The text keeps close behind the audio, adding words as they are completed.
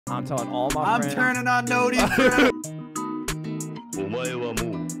I'm telling all my friends. I'm turning on Nodi.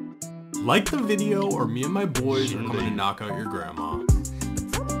 Like the video or me and my boys are coming to knock out your grandma.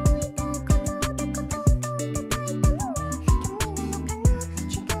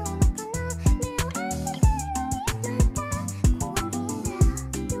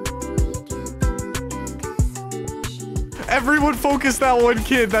 Everyone focus that one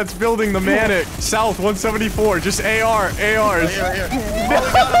kid that's building the Manic. South 174, just ARs.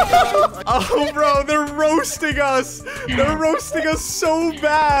 Oh, bro, they're roasting us. They're roasting us so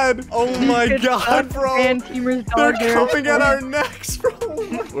bad. Oh my god, bro. They're coming at our necks, bro.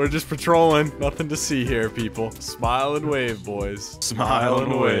 We're just patrolling. Nothing to see here, people. Smile and wave, boys. Smile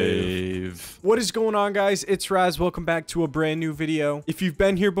and wave. What is going on, guys? It's Razz. Welcome back to a brand new video. If you've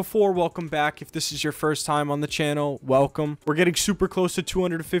been here before, welcome back. If this is your first time on the channel, welcome. We're getting super close to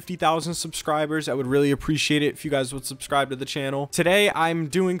 250,000 subscribers. I would really appreciate it if you guys would subscribe to the channel. Today, I'm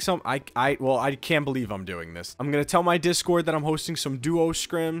doing some... Well, I can't believe I'm doing this. I'm going to tell my Discord that I'm hosting some duo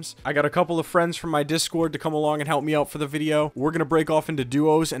scrims. I got a couple of friends from my Discord to come along and help me out for the video. We're going to break off into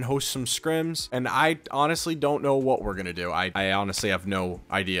duos and host some scrims. And I honestly don't know what we're going to do. I honestly have no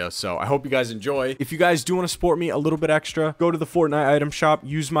idea. So I hope you guys enjoy. If you guys do want to support me a little bit extra, go to the Fortnite item shop.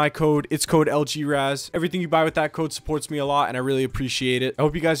 Use my code. It's code LGRAZ. Everything you buy with that code supports me a lot, and I really appreciate it. I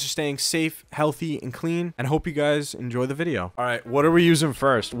hope you guys are staying safe, healthy, and clean, and hope you guys enjoy the video. All right, what are we using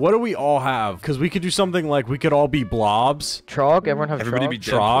first? What do we all have? Because we could do something like we could all be blobs. Trog? Everyone have Everybody Trog? be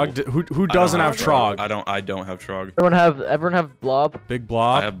Trog? Deadpool. Who doesn't have Trog? I don't have Trog. Everyone have Blob? Big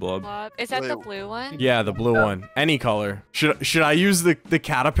blob? I have Blob. Is that the blue one? Yeah, the blue one. Any color. Should I use the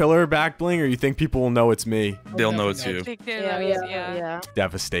caterpillar back bling, or you think people will know it's me? They'll know it's you. Yeah.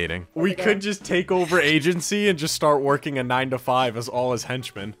 Devastating. We could just take over agency and just start working a 9 to 5 as all as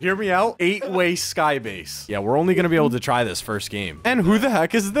henchmen. Hear me out? 8-way sky base. Yeah, we're only gonna be able to try this first game. And who the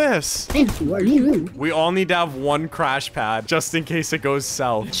heck is this? We all need to have one crash pad just in case it goes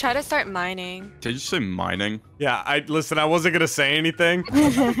south. Try to start mining. Did you say mining? Yeah, listen, I wasn't gonna say anything.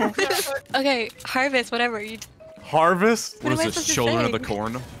 Okay, harvest, whatever. You Harvest? What What am I is this, supposed to children of say? the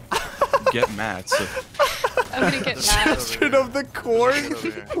corn? Get mats. I'm gonna get mad. Children of the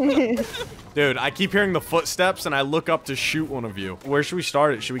corn? Dude, I keep hearing the footsteps and I look up to shoot one of you. Where should we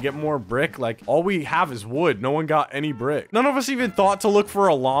start it? Should we get more brick? Like, all we have is wood. No one got any brick. None of us even thought to look for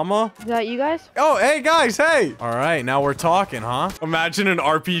a llama. Is that you guys? Oh, hey guys, hey. All right, now we're talking, huh? Imagine an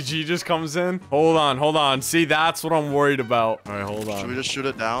RPG just comes in. Hold on. See, that's what I'm worried about. All right, hold on. Should we just shoot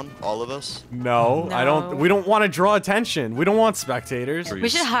it down, all of us? No, I don't. We don't want to draw attention. We don't want spectators. We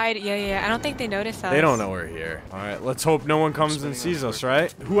should hide. Yeah. I don't think they notice us. They don't know we're here. All right, let's hope no one comes and sees us,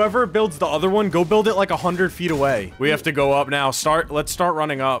 right? Whoever builds the other one, go build it like 100 feet away. We have to go up now. Let's start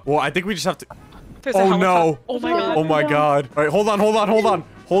running up. Well, I think we just have to... There's a Oh, no. helicopter. Oh my god. Oh, my God. All right, hold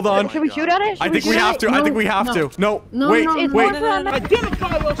on. Should we shoot at it? I think we have to. I think we have to. No, wait.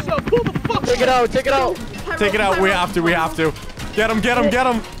 Identify yourself. Who the fuck? Take it out. Take it out. We have to. Get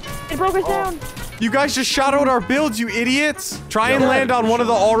him. It broke us down. You guys just shot out our builds, you idiots. Try and land on one of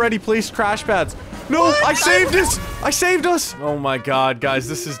the already placed crash pads. No, I saved us. Oh my god, guys,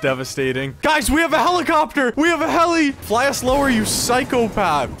 this is devastating. Guys, we have a helicopter. We have a heli. Fly us lower, you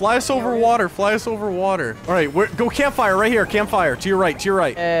psychopath. Fly us over water. All right, go campfire right here. Campfire to your right.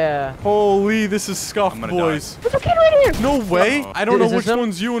 Yeah. Holy, this is scuffed, boys. There's a kid right here. No way. I don't know Is this which him?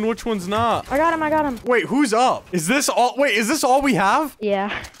 one's you and which one's not. I got him. Wait, who's up? Is this all we have?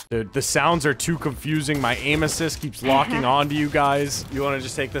 Yeah. Dude, the sounds are too confusing. My aim assist keeps locking onto you guys. You want to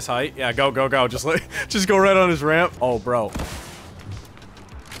just take this height? Yeah, go. Just go right on his ramp. Oh, bro.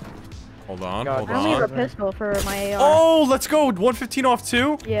 Hold on. I only have a pistol for my AR. Oh, let's go. 115 off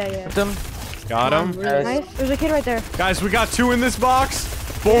 2. Yeah. Got him. Nice. There's a kid right there. Guys, we got 2 in this box.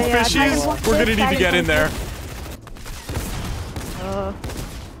 Both Yeah, fishies. We're going to need to get in there.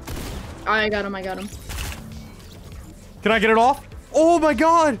 I got him. Can I get it off? Oh, my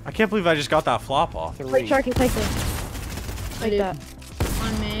God. I can't believe I just got that flop off. Wait, Sharky, take this. Like that.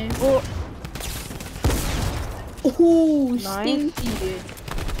 On me. Oh, Ooh, Nice. stinky.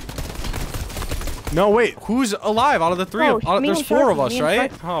 No, wait. Who's alive out of the 3 Oh, of us? me There's and 4 of Sharky, us, me and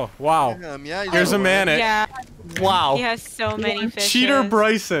right? Oh, wow. Yeah, Here's a Manic. Yeah. Wow. He has so many fishes. Cheater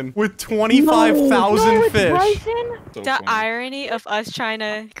Bryson with 25,000 fish. Bryson? So The funny. irony of us trying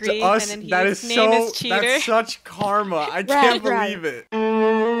to To grieve us, and then that his is name so. is Cheater. That's such karma. I can't believe it.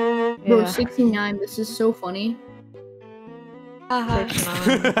 Bro, 69. This is so funny. Haha.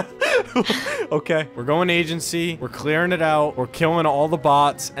 Okay, we're going agency. We're clearing it out. We're killing all the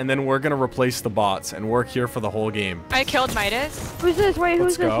bots, and then we're gonna replace the bots and work here for the whole game. I killed Midas. Who's this? Wait,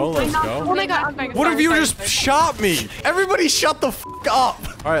 who's Let's go. this? Let's go. Oh my god. What if you just shot me? Everybody shut the f up.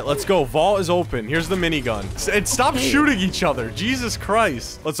 All right, let's go. Vault is open. Here's the minigun. And stop shooting each other. Jesus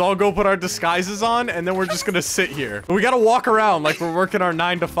Christ. Let's all go put our disguises on, and then we're just gonna sit here. We gotta walk around like we're working our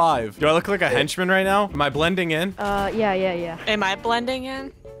 9 to 5. Do I look like a henchman right now? Am I blending in? Yeah. Am I blending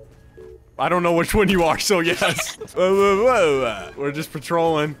in? I don't know which one you are, so yes. Whoa. We're just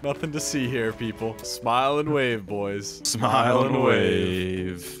patrolling. Nothing to see here, people. Smile and wave, boys. Smile and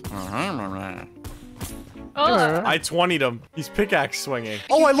wave. Oh. I 20'd him. He's pickaxe swinging.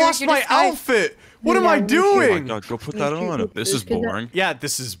 Oh, I You're lost my disguised. outfit. What am Yeah, I me too. Oh my doing? god, go put that on. This is boring. Yeah,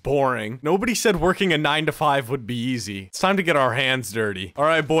 this is boring. Nobody said working a 9 to 5 would be easy. It's time to get our hands dirty. All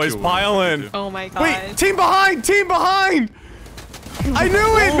right, boys, pile in. Oh my god. Wait, team behind! Team behind! I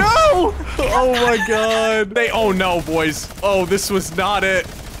knew it! No! Oh my god. Oh no, boys. Oh, this was not it.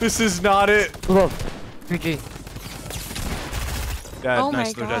 This is not it. Look. PG. Dead. Oh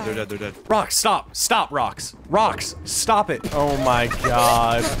Nice, my they're god. dead, they're dead. Rocks, stop. Stop, Rocks. Rocks, stop it. Oh my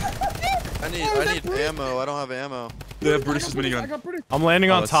god. I need ammo. I don't have ammo. Yeah, Brutus's minigun. I'm landing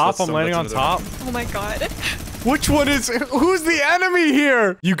on top. I'm landing on that's top. Oh my god. Which one is... Who's the enemy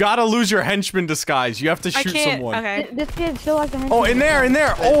here? You gotta lose your henchman disguise. You have to I shoot can't. someone. Okay. This kid still like the henchman. Oh, in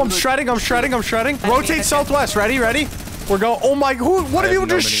there. Oh, I'm shredding. Rotate southwest. Ready? We're going. Oh my... What if have you no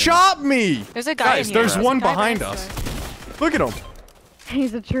just minigun. shot me? There's a guy Guys, in here. there's There's one a guy behind next us. to it. Look at him.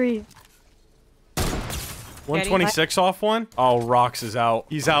 He's a tree. 126 off one. Oh, Rox is out.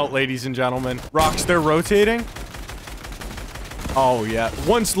 He's out, ladies and gentlemen. Rox, they're rotating. Oh, yeah.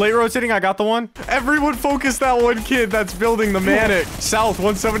 One's late rotating. I got the one. Everyone focus that one kid that's building the Manic. South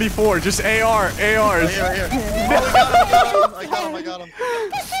 174. Just ARs. Right here. Oh, I got him.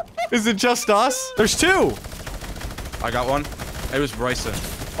 Is it just us? There's two. I got one. It was Bryson.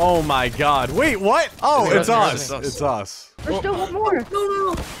 Oh my god. Wait, what? Oh, it's us. It's us. It's us. There's still one more.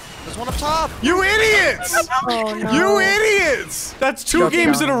 There's one up top. You idiots! Oh no. You idiots! That's two Shut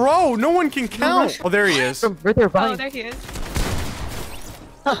games down. in a row. No one can count. Oh, there he is. Right there, Oh, behind. there he is.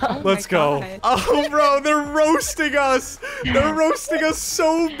 Let's go. God. Oh, bro, they're roasting us. They're roasting us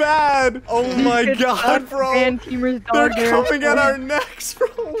so bad. Oh my god, bro. And teamers They're dog there. coming at our necks, bro.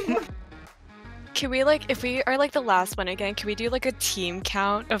 Can we like, if we are like the last one again, can we do like a team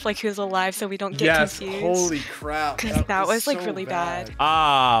count of like who's alive so we don't get confused? holy crap. Because that was like really bad.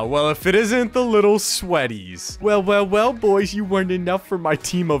 Ah, well, if it isn't the little sweaties. Well, boys, you weren't enough for my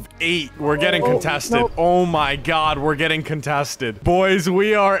team of 8. We're getting contested. nope. Oh my god, we're getting contested. Boys,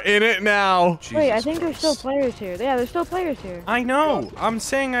 we are in it now. Wait, I think there's still players here. Yeah, there's still players here. I know. I'm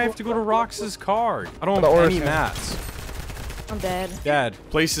saying I have to go to Rox's card. I don't The have any Orphan. mats. I'm dead. Dad,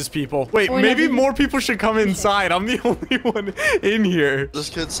 places people. Wait, Oh, yeah, maybe this is- more people should come inside. I'm the only one in here. This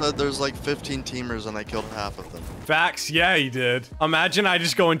kid said there's like 15 teamers and I killed half of them. Facts, yeah, he did. Imagine I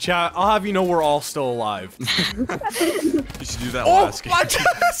just go in chat. I'll have you know we're all still alive. You should do that Oh, last game. my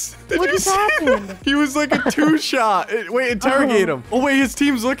goodness! Did What you just see happened? that? He was like a 2-shot. Wait, interrogate him. Oh, wait, his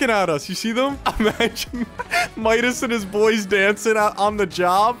team's looking at us. You see them? Imagine Midas and his boys dancing out on the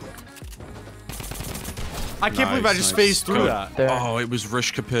job. I can't believe I just phased through that. There. Oh, it was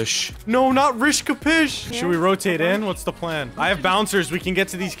Rish Kapish. No, not Rish Kapish. Should we rotate in? What's the plan? I have bouncers. We can get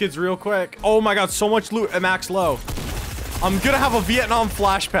to these kids real quick. Oh my god, so much loot at max low. I'm gonna have a Vietnam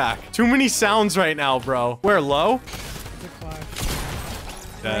flashback. Too many sounds right now, bro. Where, low?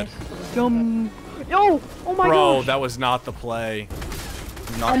 Dead. Yo, oh my Bro, gosh. that was not the play.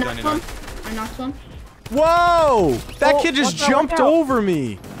 I Not knocked one. 99. I knocked one. Whoa! That Oh, kid just watch out, jumped watch out. over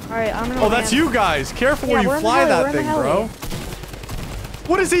me. All right, I'm gonna. Oh, that's land. you guys. Careful Yeah, where we're you in the fly heli, that we're in the thing, heli. bro.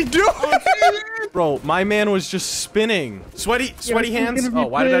 What is he doing? Bro, my man was just spinning. Sweaty he's hands? gonna be Oh,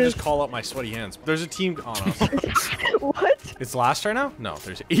 why did I just pissed. call up my sweaty hands? There's a team on us. What? It's last right now? No,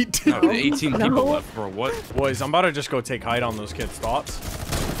 there's 18. No, the 18 people No. left, bro. What? Boys, I'm about to just go take height on those kids' thoughts.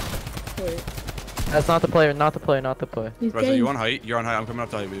 That's not the player, not the play, not the play. He's Razz, are dead. you on height? You're on height. I'm coming up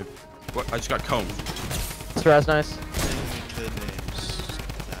to height, dude. What? I just got combed. It's Razz, nice. Kid names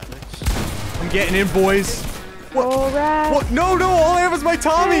Statics. I'm getting in, boys. Oh, Razz. What? No, all I have is my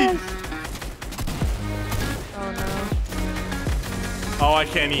Tommy. Oh no. Oh, I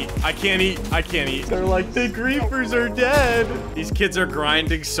can't eat. They're like, the griefers are dead. These kids are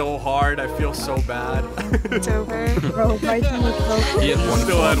grinding so hard. I feel so bad. It's over. Bro, Bryson was so He had one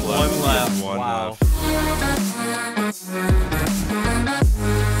Still had bomb one left. One Wow. left.